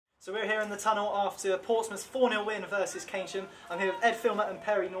So we're here in the tunnel after Portsmouth's 4-0 win versus Keynsham. I'm here with Ed Filmer and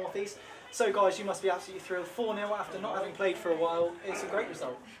Perry Northeast. So guys, you must be absolutely thrilled. 4-0 after not having played for a while. It's a great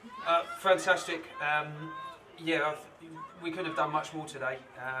result. Fantastic. Yeah, we couldn't have done much more today.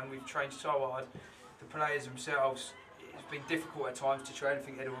 We've trained so hard. The players themselves, it's been difficult at times to train, I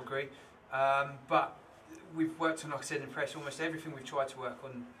think Ed will agree. But we've worked on, like I said, in the press, almost everything we've tried to work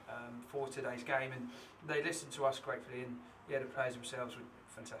on for today's game, and they listened to us gratefully, and yeah, the players themselves were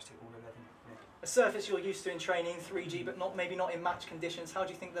fantastic, all 11. Yeah. A surface you're used to in training, 3G, but maybe not in match conditions. How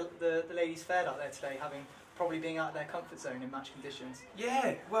do you think the ladies fared out there today, having probably being out of their comfort zone in match conditions?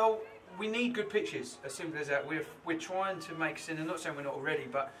 Yeah, well, we need good pitches, as simple as that. We're trying to make sin, and not saying we're not already,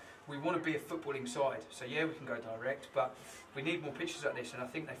 but we want to be a footballing side. So yeah, we can go direct, but we need more pitches like this, and I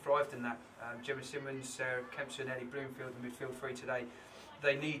think they thrived in that. Gemma Simmons, Sarah Kempson, Ellie Bloomfield, the midfield three today,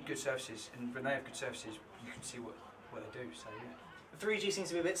 they need good surfaces, and when they have good surfaces, you can see what they do. So yeah. 3G seems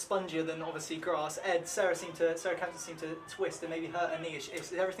to be a bit spongier than obviously grass. Ed, Sarah Kempson seemed to twist and maybe hurt her knee.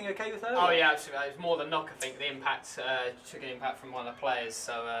 Is everything okay with her? Oh yeah, absolutely. It was more than knock. I think the impact took an impact from one of the players,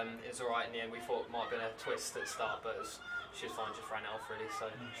 so it was all right in the end. We thought it might have been a twist at the start, but she was fine, just ran it off really, so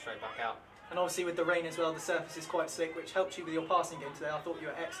straight back out. And obviously with the rain as well, the surface is quite slick, which helped you with your passing game today. I thought you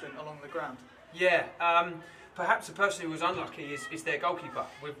were excellent along the ground. Yeah, perhaps the person who was unlucky is their goalkeeper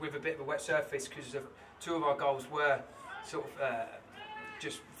with a bit of a wet surface, because two of our goals were sort of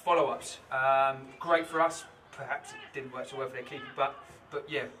just follow-ups. Great for us. Perhaps it didn't work so well for their keeper, but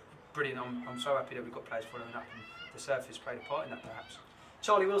yeah, brilliant. I'm so happy that we've got players following up, and the surface played a part in that perhaps.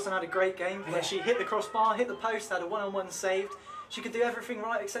 Charlie Wilson had a great game where she hit the crossbar, hit the post, had a one-on-one saved. She could do everything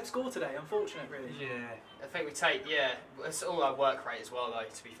right except score today. Unfortunate, really. Yeah. I think it's all our work rate as well, though.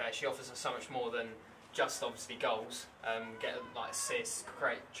 To be fair, she offers us so much more than just obviously goals. Get like assists,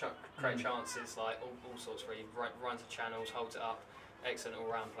 create chances, like all sorts. Really runs the channels, holds it up. Excellent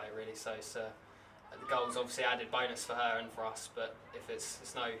all-round play, really. So it's, the goals obviously added bonus for her and for us. But if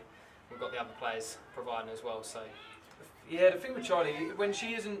it's no, we've got the other players providing as well. So. Yeah, the thing with Charlie, when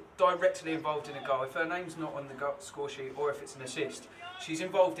she isn't directly involved in a goal, if her name's not on the score sheet or if it's an assist, she's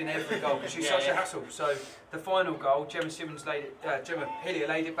involved in every goal because she's such a hassle. So the final goal, Gemma Hillier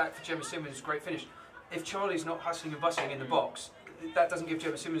laid it back for Gemma Simmons, great finish. If Charlie's not hustling and bustling in the box, that doesn't give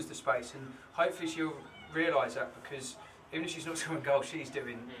Gemma Simmons the space, and hopefully she'll realise that, because even if she's not scoring goals, she's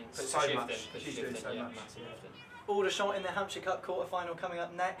doing so much. She's doing so much. Aldershot in the Hampshire Cup quarter-final coming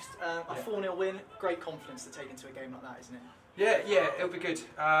up next. A 4-0 win, great confidence to take into a game like that, isn't it? Yeah, it'll be good.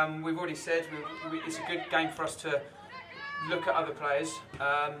 We've already said it's a good game for us to look at other players.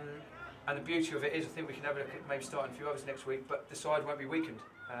 And the beauty of it is, I think we can have a look at maybe starting a few others next week, but the side won't be weakened.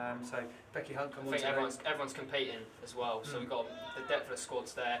 So Becky Hunt comes on. I think everyone's competing as well, so we've got the depth of the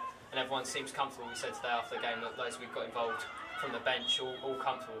squad's there, and everyone seems comfortable. We said today after the game that those we've got involved from the bench, all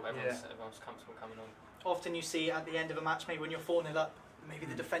comfortable. Everyone's comfortable coming on. Often you see at the end of a match, maybe when you're 4-0 up, maybe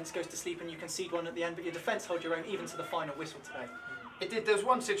the defence goes to sleep and you concede one at the end, but your defence holds your own even to the final whistle today. It did. There was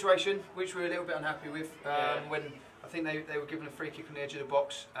one situation which we were a little bit unhappy with, when I think they were given a free kick on the edge of the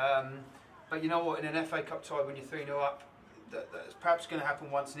box. But you know what, in an FA Cup tie when you're 3-0 up, that's perhaps going to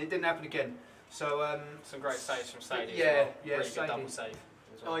happen once, and it didn't happen again. So some great saves from Sadie. Yeah, really good double save.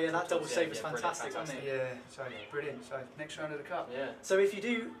 Oh yeah, that double save was fantastic, wasn't it? Yeah, so brilliant. So next round of the cup. Yeah. So if you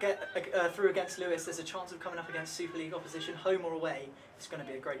do get through against Lewis, there's a chance of coming up against Super League opposition, home or away. It's going to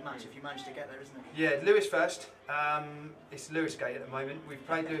be a great match if you manage to get there, isn't it? Yeah, Lewis first. It's Lewis Gate at the moment. We've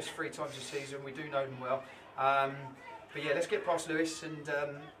played Lewis 3 times this season. We do know them well. But yeah, let's get past Lewis, and do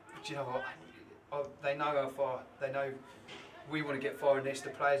you know what? They know how far. They know we want to get far in this. The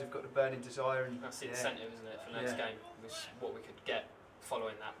players have got the burning desire, and that's the incentive, isn't it, for the next game? Was what we could get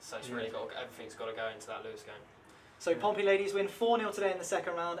following that. So it's really everything's got to go into that Lewis game. So Pompey Ladies win 4-0 today in the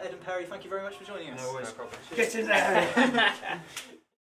second round. Ed and Perry, thank you very much for joining us. No worries. No problem. Get in there.